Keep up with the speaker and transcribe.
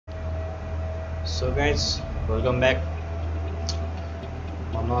So guys, welcome back.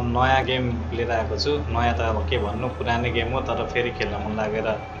 म नयाँ game लिएर आएको छु। नयाँ त अब के भन्नु, पुरानो गेम हो तर फेरि खेल्न मन लागेर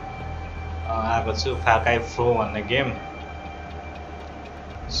आएको छु। Payback भन्ने गेम।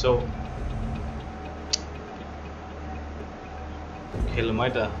 सो खेलौँ है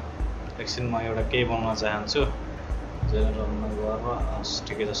त। एकछिन म एउटा केही बनाउन चाहन्छु। जेनरलमा गएर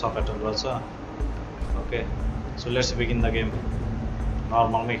ठिकै छ, सबटाइटल छ। Okay, so let's begin the game.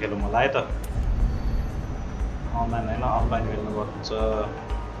 नर्मलमै खेलौँ होला है त। अनलाइन हैन, अफलाइन खेल्नुपर्छ।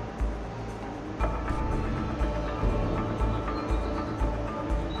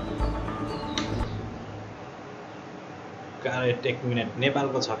 Correct, 1 minute.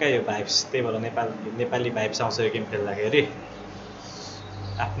 नेपालको छ क्या यो भाइब्स, त्यही भएर नेपाली भाइब्स आउँछ यो गेम खेल्दाखेरि।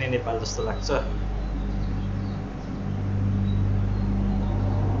 आफ्नै नेपाल जस्तो लाग्छ।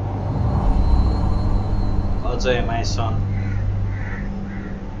 अजय माई सन,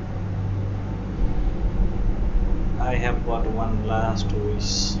 I have got one last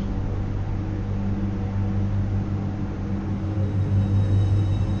wish.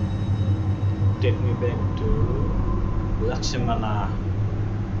 Take me back to Lakshmana.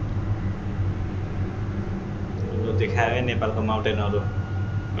 यो देखायो नेपालको माउन्टेनहरु।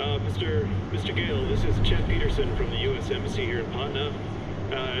 Mr. Gale, this is Chet Peterson from the U.S. Embassy here in Patna.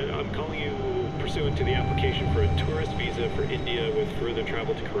 I'm calling you pursuant to the application for a tourist visa for India with further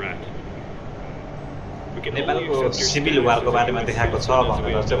travel to Karat. नेपालको civil वारको बारेमा देखाएको छ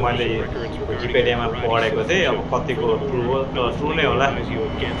भनेर चाहिँ मैले विकिपीडियामा पढेको थिएँ। अब कतिको ट्रु हो त ट्रु नै होला।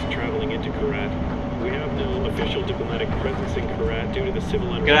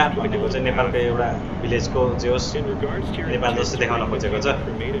 करात भनेको चाहिँ नेपालको एउटा भिलेजको जे होस् नेपाल जस्तो देखाउन खोजेको छ।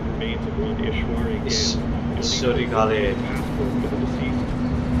 ईश्वरी घले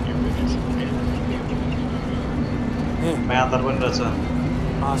म्यादर पनि रहेछ।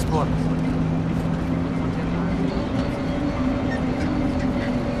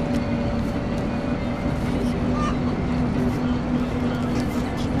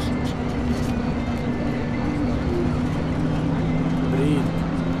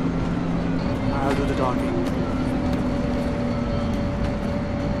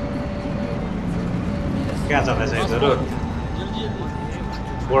 कहाँ जाँदैछ यिनीहरू?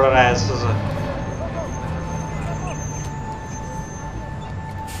 बोर्डर आए जस्तो छ।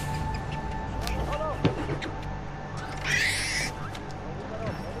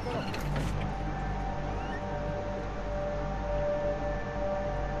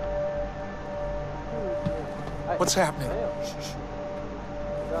 What's happening?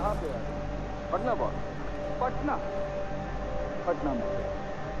 Patna boss, Patna Patna में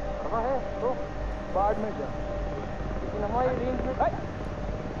कहाँ है तो बाढ़ में जा, लेकिन हमारी रेंज में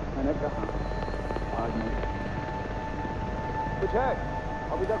मैंने कहा बाढ़ में कुछ है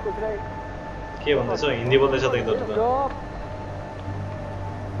अभी तक कुछ नहीं। के भन्दैछ? हिन्दी बोल्दैछ त यिनीहरू त।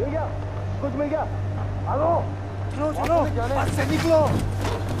 मिल गया, कुछ मिल गया। आलो चलो चलो, बस से निकलो।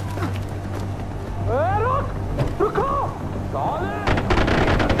 रुको साले।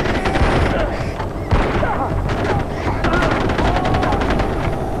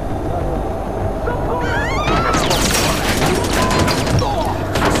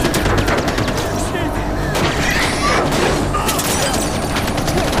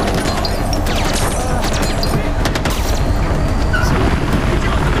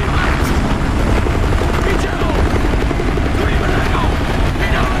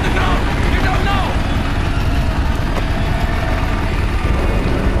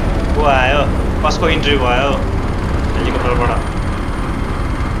 कसको इन्ट्री भयो हेलिकप्टरबाट?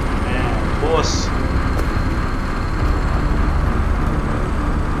 बोस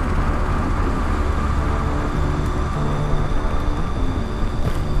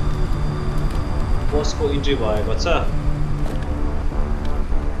बोसको इन्ट्री भएको छ।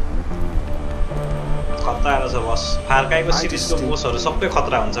 खतरा रहेछ बस। फारकाईको सिरिजको बोसहरू सबै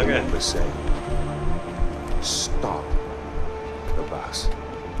खतरा हुन्छ क्या। Stop the bus.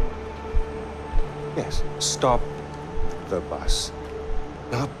 Yes, stop the bus.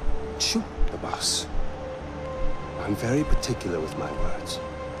 Not shoot the bus. I'm very particular with my words.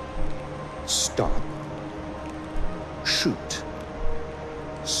 Stop. Shoot.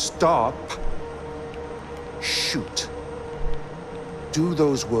 Stop. Shoot. Do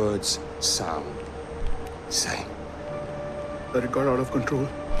those words sound the same? That it got out of control.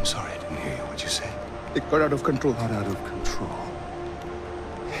 I'm sorry, I didn't hear you. What'd you say? It got out of control. Got out of control.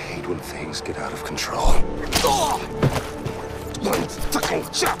 I hate when things get out of control. One fucking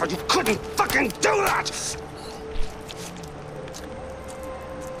job, you couldn't fucking do that!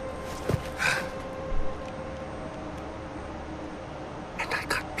 And I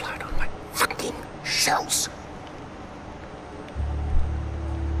got blood on my fucking shells.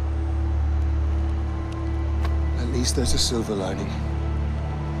 At least there's a silver lining.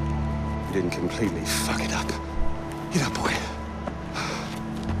 You didn't completely fuck it up. Get up, boy.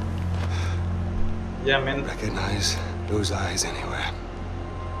 Yeah, man. Recognize those eyes anywhere.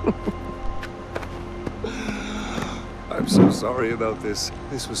 I'm so sorry about this.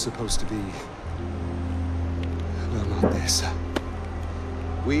 This was supposed to be... well, not this.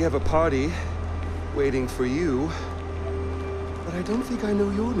 We have a party waiting for you, but I don't think I know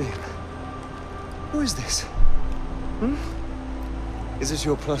your name. Who is this? Hmm? Is this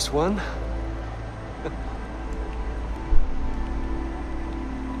your +1?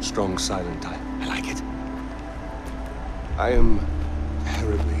 Strong, silent type. I like it. I am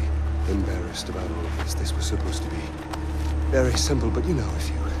terribly embarrassed about all of this. This was supposed to be very simple, but you know, if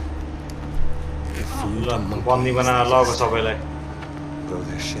you throw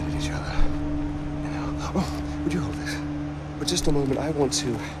their shit at each other, you know. Oh, would you hold this? For just a moment, I want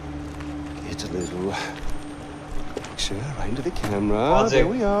to get a little picture right into the camera. There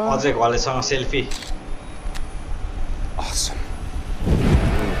we are. Selfie. Awesome.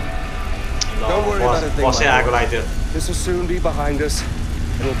 Don't worry about a thing, my boy. This will soon be behind us,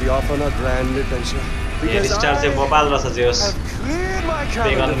 and we'll be off on a grand adventure. Because I have cleared my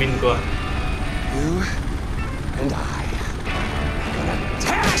calendar. You and I are gonna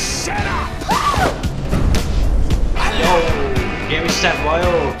tear shit up! Yo, game start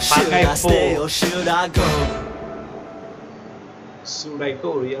भयो. Should I stay or should I go? Should I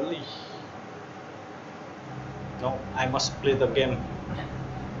go, really? No, I must play the game.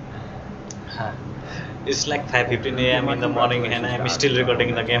 It's like 5:15 AM in the morning and I'm still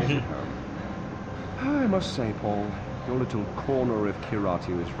recording the game. I must say, Paul, your little corner of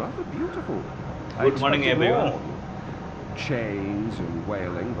Kiratu is rather beautiful. Good morning, everyone. Chains and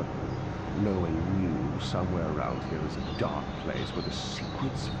wailing, but knowing you somewhere around here is a dark place where the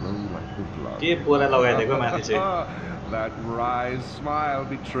secrets flow like the blood. That wry smile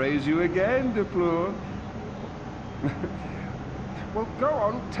betrays you again, Deplore. Well, go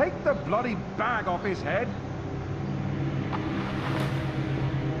on, take the bloody bag off his head.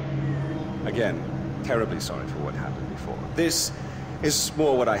 Again, terribly sorry for what happened before. This is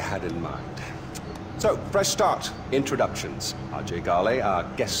more what I had in mind. So, fresh start. Introductions. Ajay Gale, our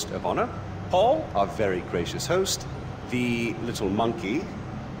guest of honor. Paul, our very gracious host. The little monkey,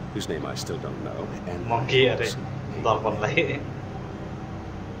 whose name I still don't know. And monkey,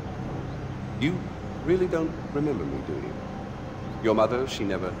 you really don't remember me, do you? Your mother, she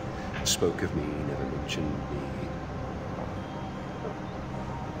never spoke of me, never mentioned me.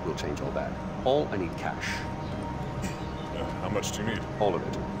 We'll change all that. All I need cash. How much do you need? All of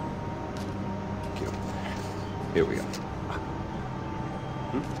it. Thank you. Here we go.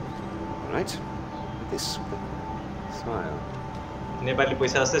 All right. This smile. Nepali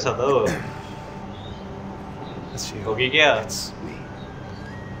पैसा जस्तै छ त हो. That's you. हो कि क्या? That's me.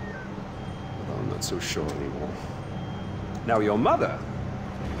 Well, I'm not so sure anymore. Now your mother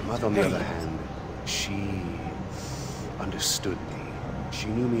on the other hand, she understood me. She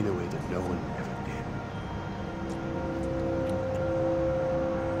knew me in a way that no one ever did.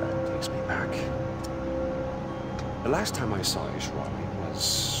 That takes me back. The last time I saw Ashram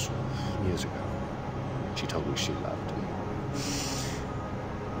was years ago. She told me she loved me.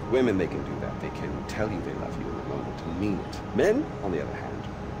 Women, they can do that. They can tell you they love you in the moment and mean it. Men, on the other hand,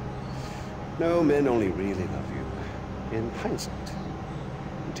 no, men only really love you in hindsight.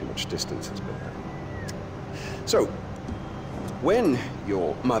 And too much distance has built up. So, when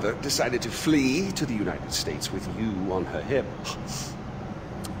your mother decided to flee to the United States with you on her hip,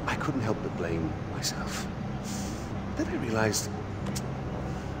 I couldn't help but blame myself. Then I realized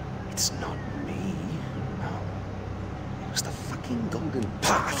it's not me. No. It was the fucking Golden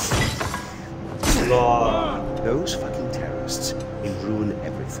Path. Those fucking terrorists, they ruin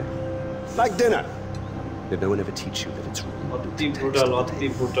everything. Like dinner. Did no one ever teach you that it's wrong?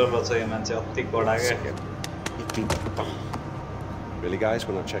 Really, guys,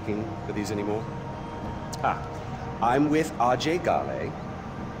 we're not checking for these anymore? I'm with Ajay Gale.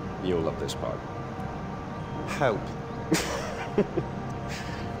 You'll love this part. Help.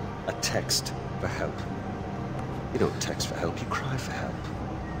 A text for help. You don't text for help, you cry for help.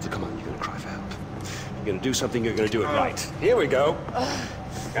 So come on, you're gonna cry for help. You're gonna do something, you're gonna do it right. Here we go.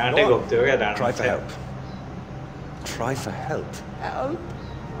 Cry for help. Try for help. Help?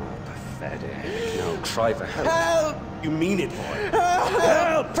 Oh, pathetic. No, try for help. Help! You mean it, boy. Help!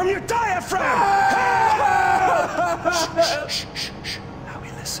 Help! From your diaphragm! Help! Shh, shh, shh, shh. Now we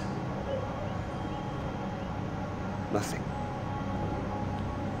listen. Nothing.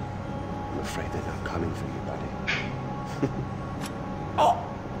 afraid they're not coming for you, buddy. Oh!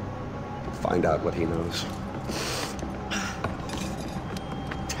 Find out what he knows.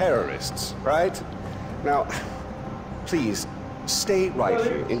 Terrorists, right? Now, please, stay right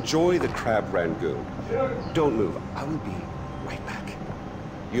here. Enjoy the crab rangoon. Don't move. I will be right back.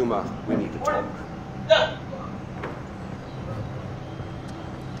 Yuma, we need to talk.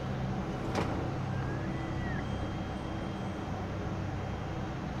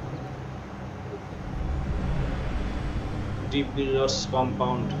 Deep Villas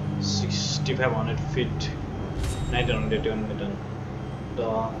compound, 6,500 feet, 981 meters. The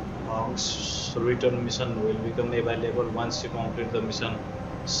Hawk's return mission will become available once you complete the mission.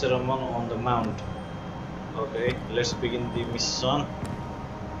 Ceremony on the mount. Okay, let's begin the mission.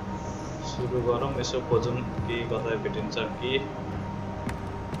 सुरु गरौँ यसो खोजौँ के कता भेटिन्छ के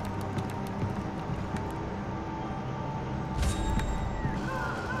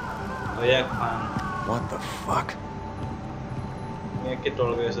Yak man. What the fuck? यहाँ के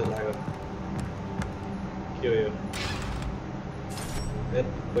टोल्को जस्तो लाग्यो के हो यो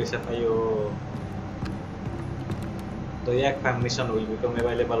पैसा पाइयो The Yak Farm mission will become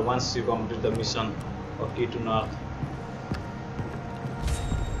available once you complete the mission of Key to North.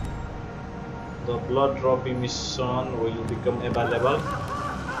 The blood dropping mission will become available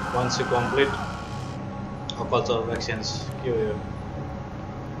once you complete a culture of actions.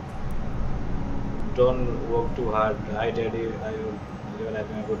 Don't work too hard. Hi daddy, you're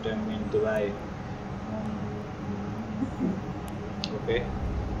having a good time in Dubai. Okay.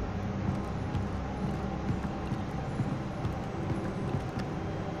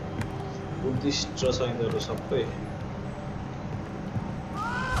 Buddhist trust in the सबै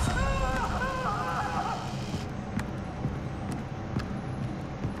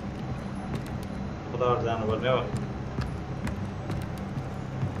कताबाट जानुपर्ने हो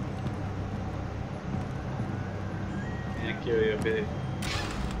यहाँ के हो यो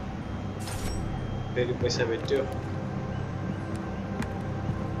फेरि पैसा भेट्यो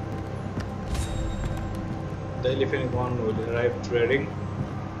The elephant one will arrive trading.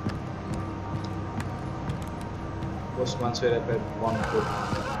 Once we arrive at Banapur.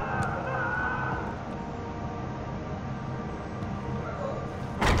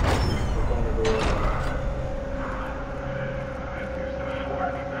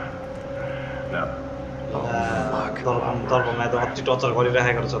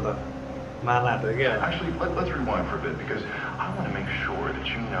 Actually, let's rewind for a bit because I want to make sure that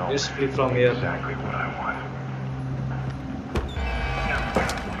you know exactly what I want.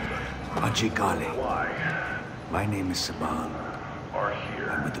 Ajikale. My name is Saban.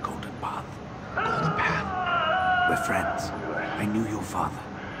 I'm with the Golden Path. Golden Path? We're friends. I knew your father.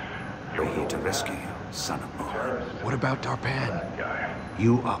 We're here to rescue you, son of Noore. What about Darpan?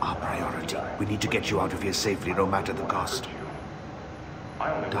 You are our priority. We need to get you out of here safely, no matter the cost.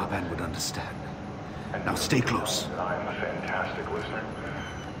 Darpan would understand. Now stay close. I'm a fantastic listener.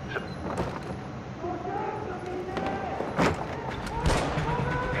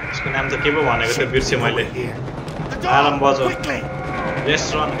 यसको नाम त के पो भनेको त बिर्से मैले आराम बजो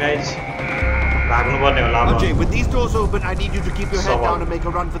रेस्टुरेन्ट गाइज भाग्नु पर्ने होला अब Okay, with these doors open, I need you to keep your head down and make a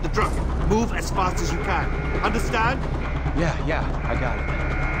run for the truck. Move as fast as you can. Understand? Yeah, I got it.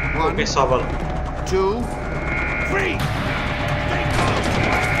 1, Okay, Sabal. 2, 3. Stay close.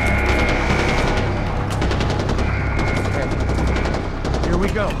 Here we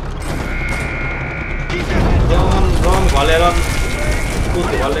go. Run, भलेर कुद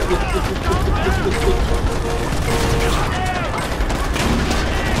भले कुद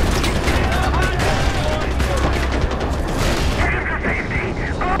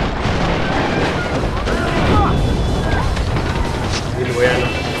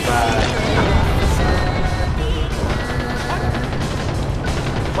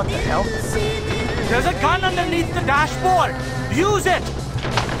What the hell? There's a gun underneath the dashboard. Use it.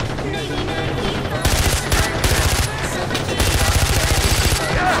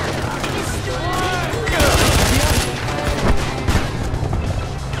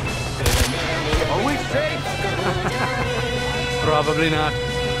 Are we safe? Probably not.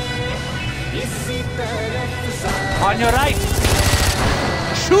 On your right.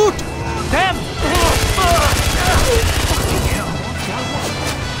 Shoot them.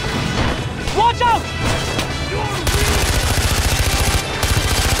 Watch out!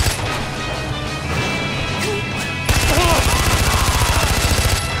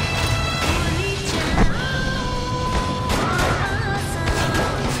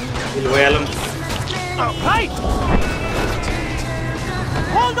 Right!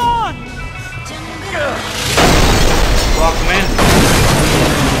 Hold on! Fuck, man.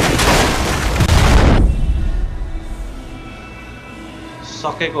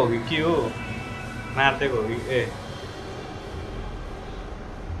 पक्कैको हो कि के हो मार्देको हो कि ए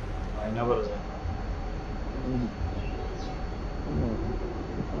हैन बरु चाहिँ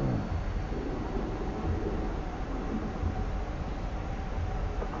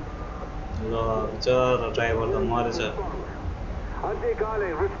ल बिचारा ड्राइभर त मरेछ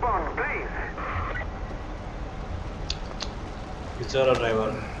बिचारा driver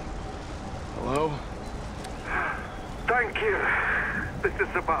Hello? Thank you. Mr.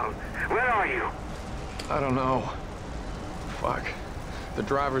 Sabal, where are you? I don't know. Fuck. The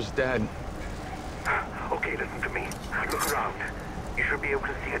driver's dead. Okay, listen to me. Look around. You should be able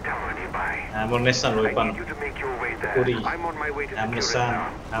to see a tower nearby. I need you to make your way there. I'm on my way to secure it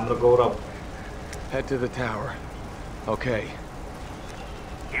now. Head to the tower. Okay.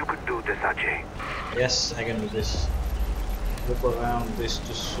 You can do this, Ajay. Yes, I can do this. Look around this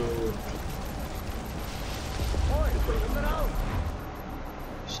to shoot.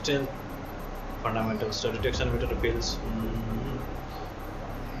 Still fundamental study detection meter pills.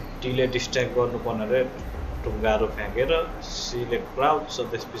 Delay distract गर्नु पर्ने रे टुङ्गारो फ्याँकेर select crowd so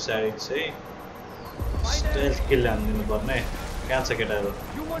this beside say stealth kill हान्दिनु पर्ने कहाँ छ केटाहरु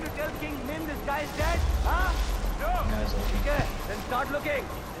You want to tell King Min this guy is dead? Huh? No. Okay, then start looking.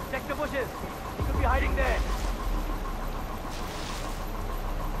 Check the bushes. He could be hiding there.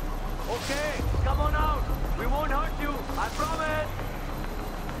 Okay, come on out. We won't hurt you. I promise.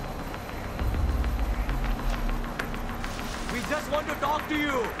 We just want to talk to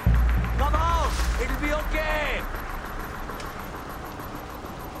you. Come out. It'll be okay.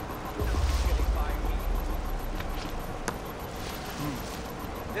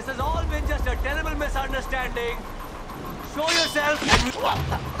 This has all been just a terrible misunderstanding. Show yourself and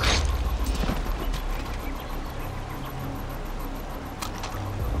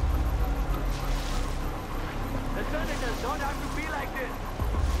the senators don't have to be like this.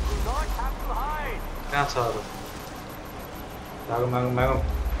 You do not have to hide. That's all. Mago.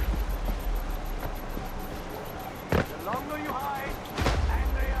 The longer you hide, the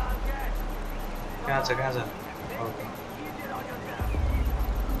angrier I'll get. Cancer. Okay.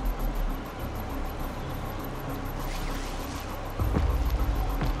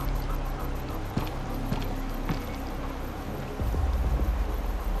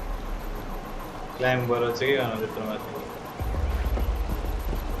 Climb बाट चाहिँ अनले प्रमाथ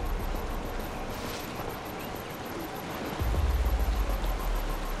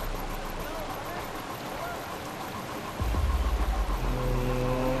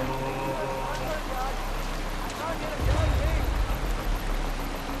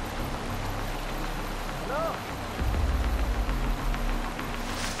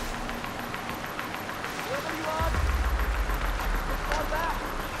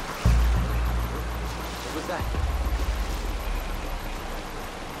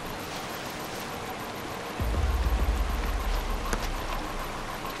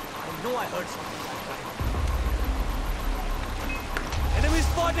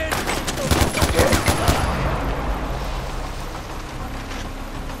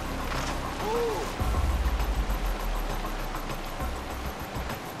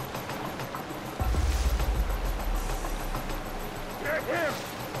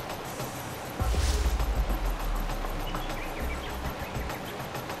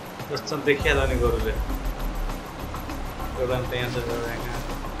जस्तो देखिहाल्यो नि गोरुले एउटा त यहाँ छ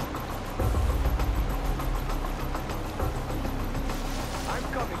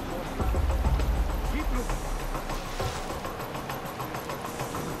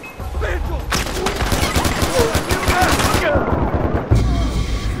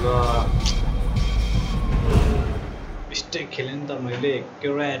एउटा mistake खेलेँ नि त मैले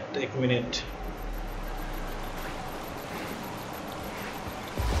एक मिनेट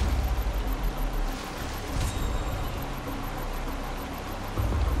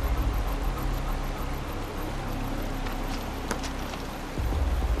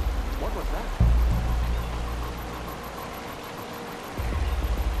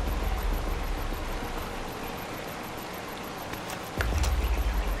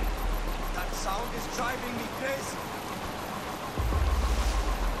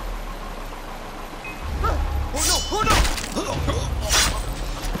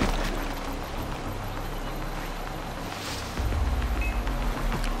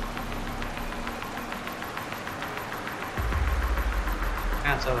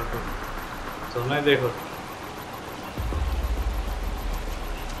तो नहीं देखो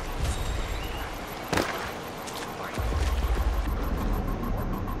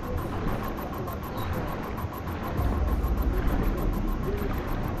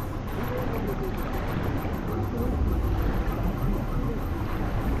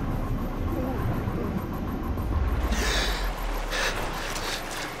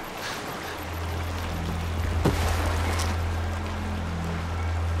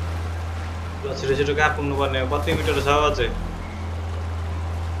छिटो छिटो कहाँ पुग्नुपर्ने हो कति मिटर छ अझै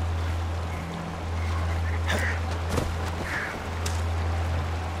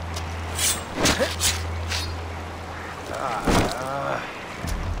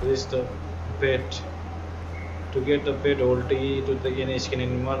This the pet. To get the pet, hold E to the any skin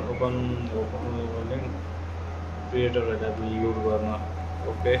animal. Open link. Creator that will use garna.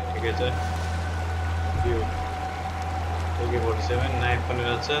 Okay, ठीक है सर. View. Okay, 47 knife पनि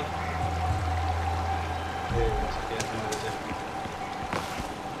रहेछ. ए त्यसमा रहेछ.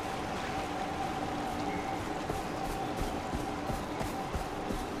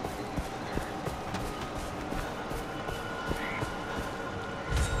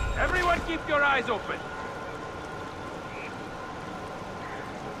 Keep your eyes open.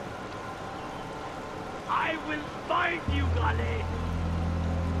 I will find you, Gale.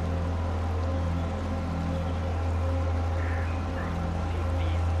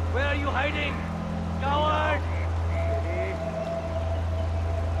 Where are you hiding? Coward!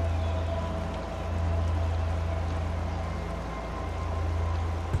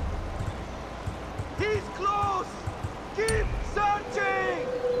 He's close! Keep searching!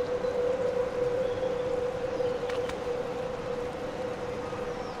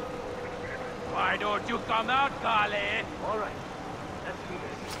 Why don't you come out, Kale? All right, let's do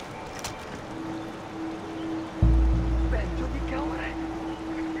this. Benjo di क्या हो रहा है?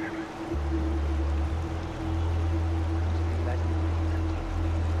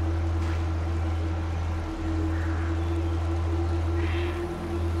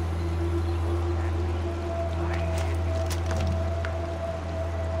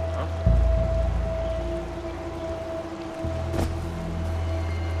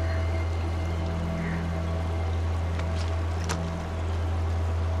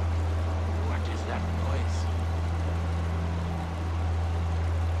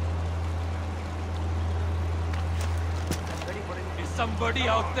 Somebody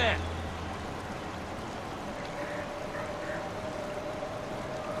out there.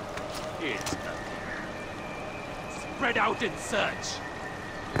 It's nothing. Spread out and search.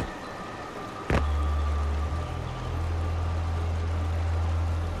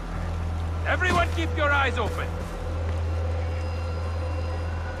 Everyone keep your eyes open.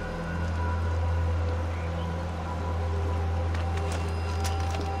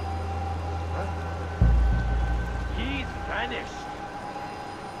 He's vanished.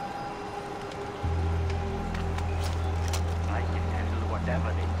 Whatever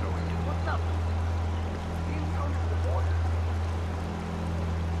they throw at you. What's up? He's gone to the border.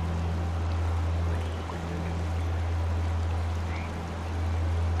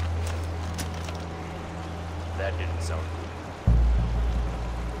 That didn't sound good.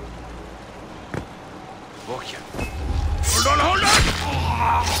 Walk here. Hold on, hold on!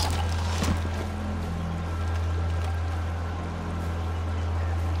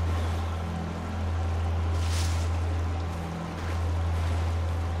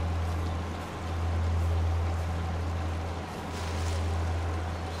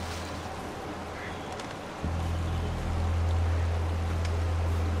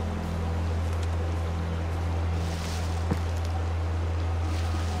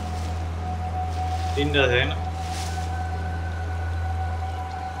 Tinder है ना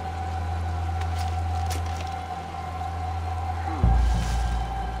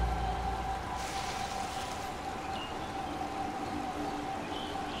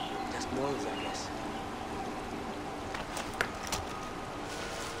Just noise, I guess.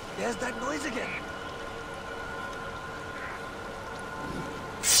 There's that noise again.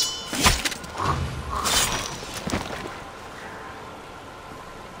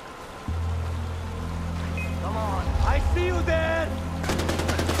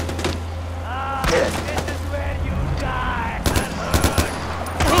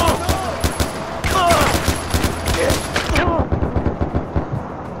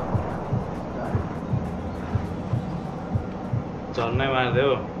 झर्नै मार्दै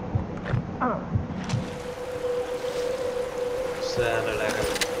हो साह्रो लाग्यो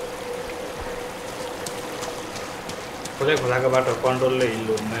खोले खोलाको बाटो कन्ट्रोलले हिल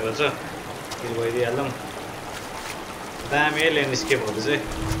हुने रहेछ हिल भइदिइहालौँ दामी ल्यान्डस्केपहरू चाहिँ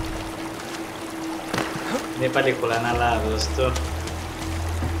नेपाली खोला नालाहरू जस्तो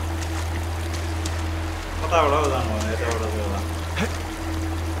कताबाट हो जानु भने यताबाट चाहिँ होला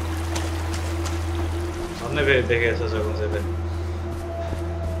झन्नै फेरि देखेको छ सकौँ चाहिँ फेरि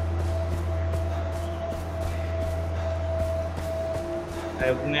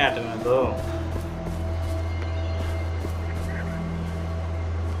आइपुग्नै आँटेन त हो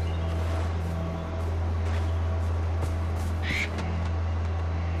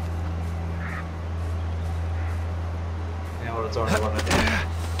चढ्नु पर्ने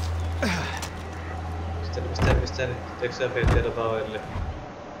बिस्तारै देख्छ फेरि तेरो पावरले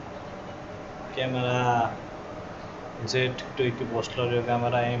क्यामेरा Z20 पोस्टर यो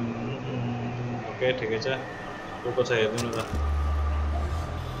क्यामेरा एम ओके ठिकै छ को छ हेर्दिनु त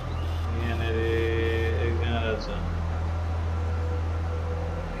यहाँनेर एकजना रहेछ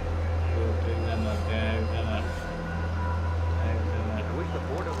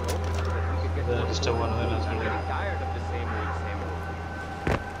एकजना डिस्टर्ब गर्नु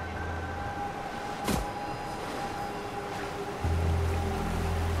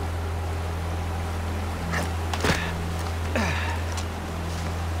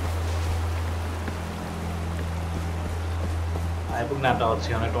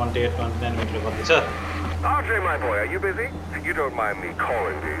Andre, my boy, are you busy? You don't mind me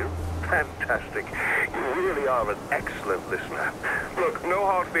calling, do you? Fantastic. You really are an excellent listener. Look, no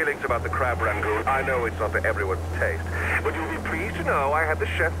hard feelings about the crab rangoon. I know it's not to everyone's taste. But you'll be pleased to know I had the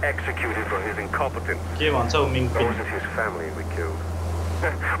chef executed for his incompetence. It wasn't his family we killed.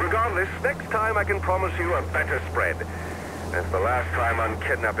 Regardless, next time I can promise you a better spread. That's the last time I'm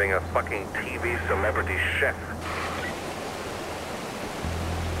kidnapping a fucking TV celebrity chef.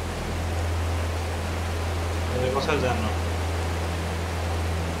 कसरी जान्नु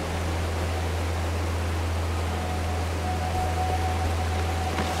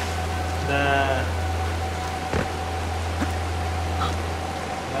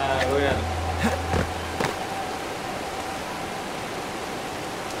गयो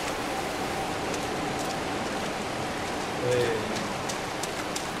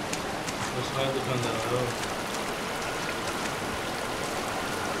उसमा दुकानदार हो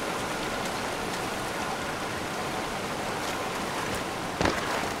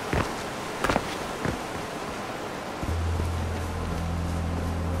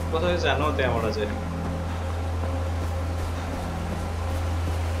कसरी जानु त्यहाँबाट चाहिँ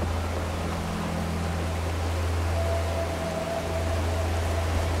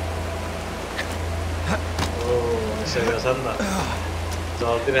ओ यसरी छ नि त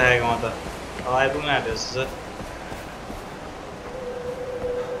झर्तिर आएको म त आइपुग्न आँट्यो जस्तो छ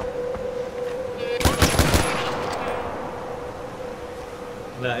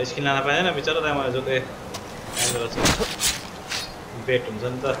ल स्किन लान पाएन बिचरा त्यहाँ मैले जोते बेट हुन्छ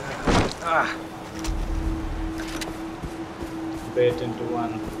नि त बेट इन्टु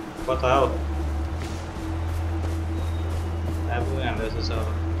 1 कता हो आइपुग्न आँट्यो जस्तो छ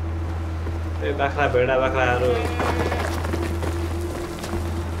त्यही बाख्रा भेडा बाख्राहरू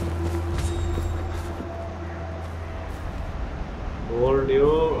होल्ड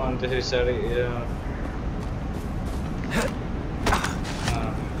यो अनि त्यसरी पछाडि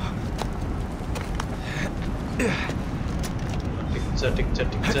ठिक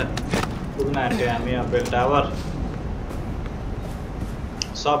छ पुग्न आँट्यो हामी अब बेल टावर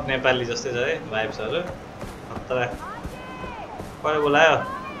सब नेपाली जस्तै छ है भाइब्सहरू खतरा कसले बोलायो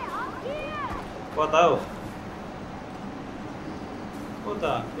कता हो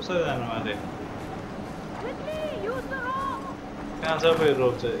कता कसरी जानु अरे कहाँ छ फेरि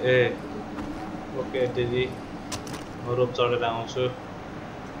रोप चाहिँ ए ओके दिदी म रोप चढेर आउँछु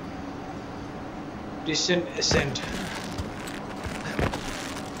decent accent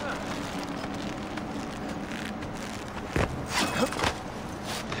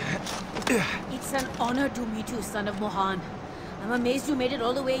It's an honor to meet you, son of Mohan. I'm amazed you made it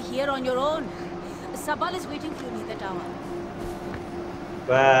all the way here on your own. Sabal is waiting for you near the tower.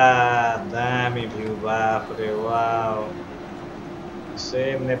 Wow, damn view, wow.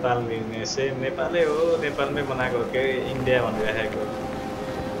 Same Nepal, same Nepal, oh, Nepal में बना के India बन गया है को.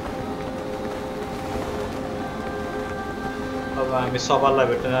 अब हामी सबाललाई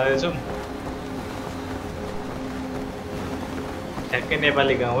भेट्न जाँदैछौँ. ठ्याक्कै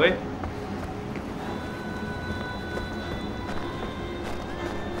नेपाली गाउँ है.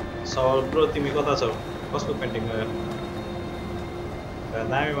 सवाल ब्रो तिमी कता छौ कसको पेन्टिङ गर्यो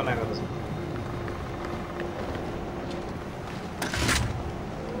दामी बनाएको छ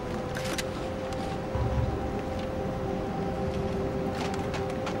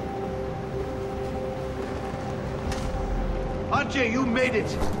Ajay, you made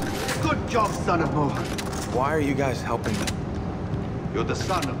it. Good job, son of Mohan. Why are you guys helping me? You're the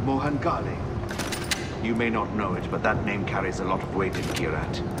son of Mohan Ghale. You may not know it, but that name carries a lot of weight in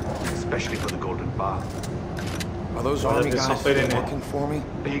Kirat, especially for the Golden Bar. Are those army guys still working for me?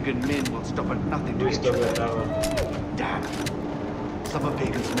 Pagan men will stop at nothing to get you. Damn. Some of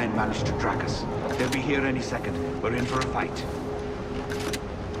Pagan's men managed to track us. They'll be here any second. We're in for a fight.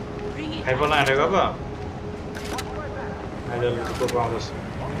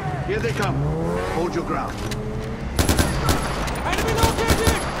 Here they come. Hold your ground.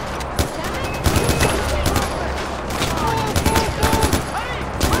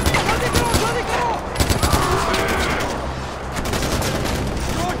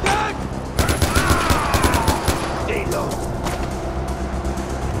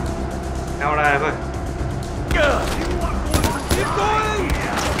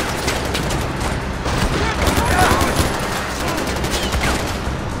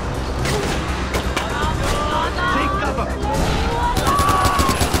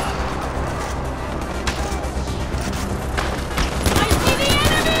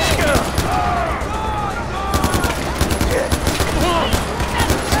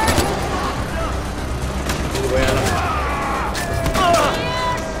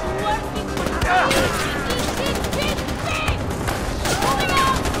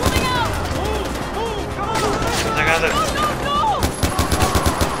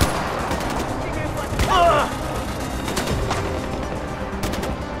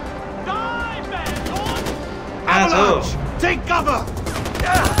 Take cover!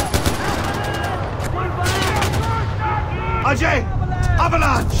 Ajay!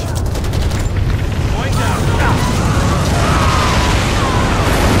 Avalanche! Going down!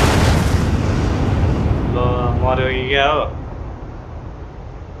 मर्यो कि क्या हो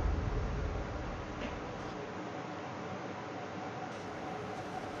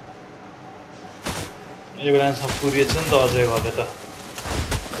यो बेला सब पुरिएछ नि त अझै गर्दै त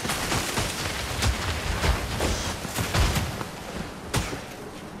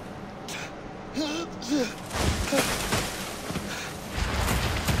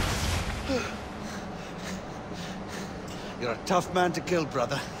You're a tough man to kill,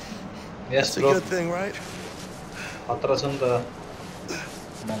 brother. Yes, That's a good thing, right? Bhadra छ नि त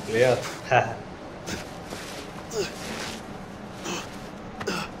म player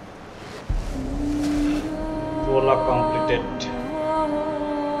Prologue completed.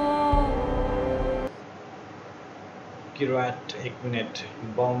 Kirat 1 minute.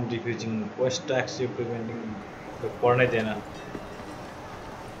 Bomb defusing. Quest taxi preventing. पढ्नै दिएन.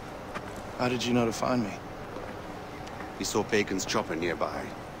 How did you know to find me? We saw Pagan's chopper nearby.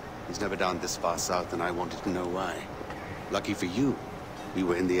 He's never down this far south, and I wanted to know why. Lucky for you, we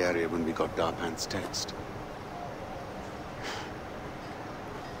were in the area when we got Darpan's text.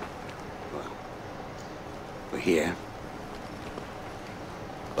 Well, we're here.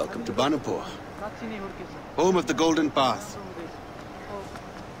 Welcome to Banapur, home of the Golden Path.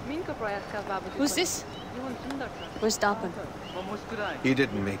 Who's this? Where's Darpan? He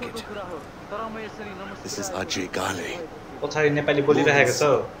didn't make it. This is Ajay Gale. पछाडी नेपाली बोलिरहेको छ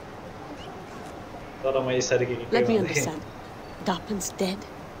तर म यसरी के Let me understand. Darpan's dead.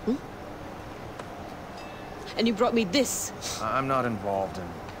 And you brought me this. I'm not involved in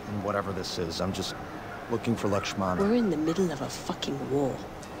whatever this is. I'm just looking for Lakshmana. We're in the middle of a fucking war.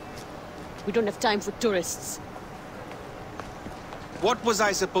 We don't have time for tourists. What was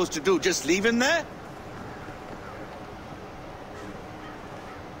I supposed to do? Just leave him there?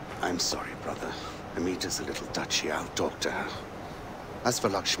 I'm sorry, brother. Amita's a little touchy. I'll talk to her. As for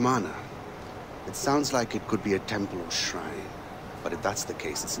Lakshmana, it sounds like it could be a temple or shrine. But if that's the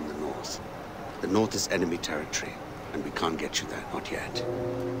case, it's in the north. The north is enemy territory, and we can't get you there, not yet.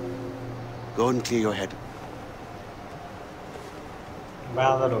 Go and clear your head.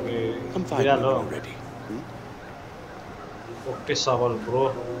 Come find me when you're ready. Okay सबल bro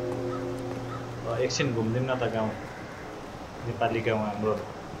एकछिन घुम्दिन न त गाउँ नेपाली गाउँ हाम्रो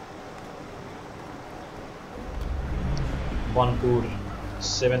Banapur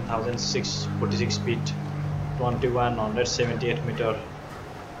 7,646 feet 2178 meter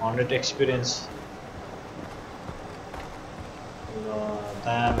 100 experience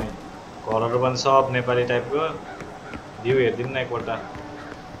दामी घरहरु पनि सब नेपाली टाइपको भ्यू हेर्दिन न एकपल्ट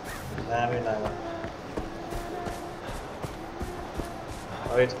दामी लाग्यो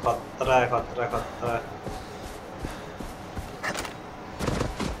अरे खतरा खतरा खतरा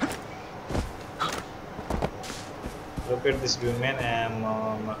Look at this view, man.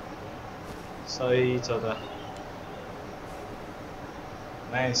 सही छ त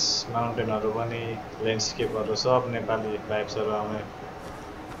नाइस माउन्टेनहरु पनि ल्यान्डस्केपहरु सब नेपाली भाइब्सहरु आउने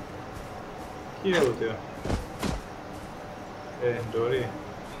के हो त्यो ए डोरी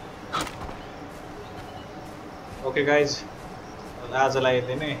ओके गाइज आजलाई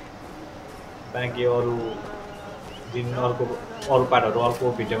यति नै बाँकी अरु दिन अरु पार्टहरु अर्को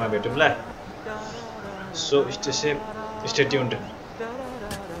भिडियोमा भेटौँला so stay safe stay tuned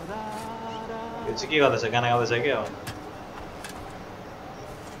यो चाहिँ के गर्दैछ गाना गाउँदैछ के हो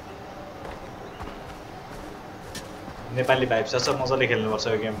नेपाली भाइब्स छ मजाले खेल्नुपर्छ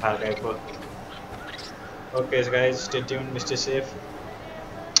यो गेम फार टाइपको Okay guys, stay tuned, stay safe.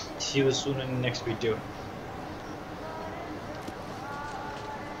 See you soon in the next video.